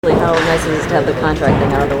How nice is it to have the contract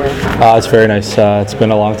thing out of the way? It's very nice. It's been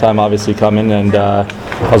a long time obviously coming, and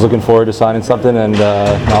I was looking forward to signing something, and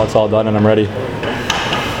now it's all done and I'm ready.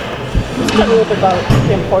 Let's talk a little bit about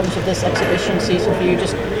the importance of this exhibition season for you,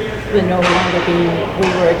 just no longer being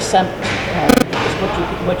waiver exempt,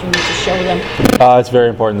 just what you need to show them. It's very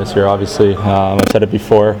important this year, obviously. I've said it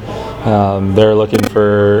before. They're looking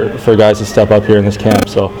for guys to step up here in this camp,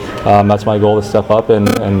 so that's my goal, to step up and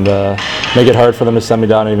make it hard for them to send me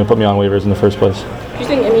down and even put me on waivers in the first place. Do you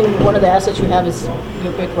think, one of the assets you have is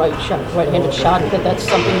your big right-handed shot, that that's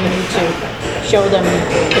something you need to show them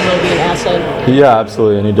can really be an asset? Yeah,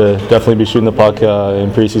 absolutely. I need to definitely be shooting the puck in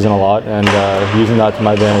preseason a lot and using that to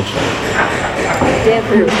my advantage. Dan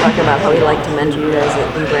Freer was talking about how he liked to mentor you guys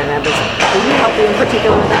in Grand Rapids. Did he help you in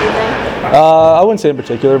particular with anything? I wouldn't say in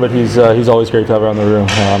particular, but he's always great to have around the room.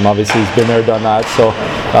 Obviously, he's been there, done that. So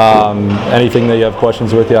anything that you have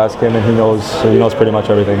questions with, you ask him, and he knows pretty much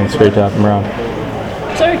everything. It's great to have him around.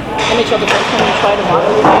 So, NHL defenseman you try to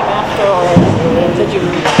model your game after, or did you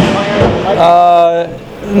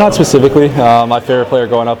admire? Not specifically. My favorite player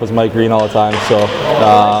growing up was Mike Green all the time. So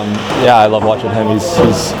yeah, I love watching him.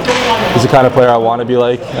 He's the kind of player I want to be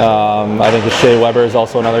like. I think Shea Weber is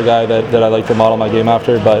also another guy that I like to model my game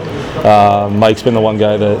after, but Mike's been the one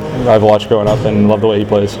guy that I've watched growing up and love the way he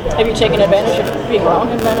plays. Have you taken advantage of being around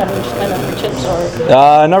him then? Just kind of for tips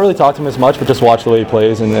or? Not really talk to him as much, but just watch the way he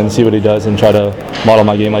plays and see what he does and try to model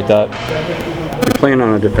my game like that. You're playing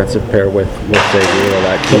on a defensive pair with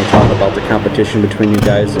Xavier. Can you talk about the competition between you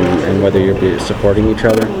guys and whether you'll be supporting each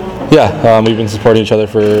other? Yeah, we've been supporting each other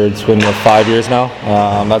it's been 5 years now.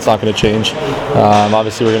 That's not going to change.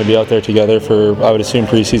 Obviously, we're going to be out there together for, I would assume,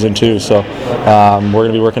 preseason too. So we're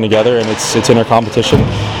going to be working together, and it's inter competition,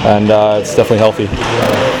 and it's definitely healthy.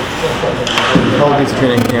 How have these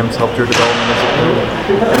training camps helped your development as a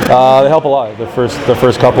player? They help a lot. The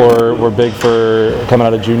first couple were big for coming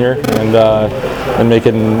out of junior and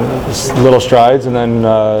making little strides, and then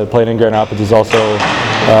playing in Grand Rapids has also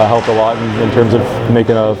helped a lot in terms of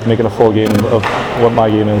making a full game of what my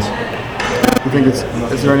game is. You think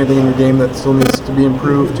is there anything in your game that still needs to be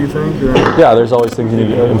improved, do you think? Or? Yeah, there's always things you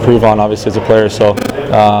need to improve on, obviously, as a player. So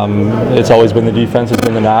it's always been the defense, has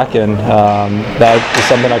been the knack, and that is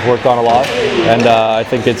something I've worked on a lot. And I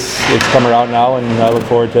think it's come around now, and I look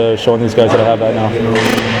forward to showing these guys that I have that now.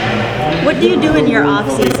 What do you do in your off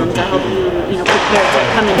season to help you prepare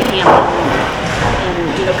to come into camp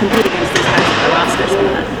and compete against these guys on the rosters?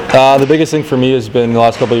 The biggest thing for me has been the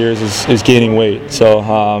last couple of years is gaining weight. So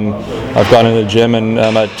I've gone into the gym and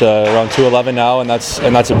I'm at around 211 now, and that's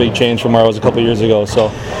a big change from where I was a couple of years ago.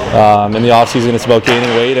 So in the off season, it's about gaining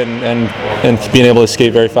weight and being able to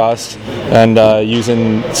skate very fast and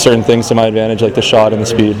using certain things to my advantage, like the shot and the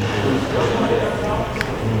speed.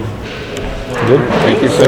 Good. Thank you, sir.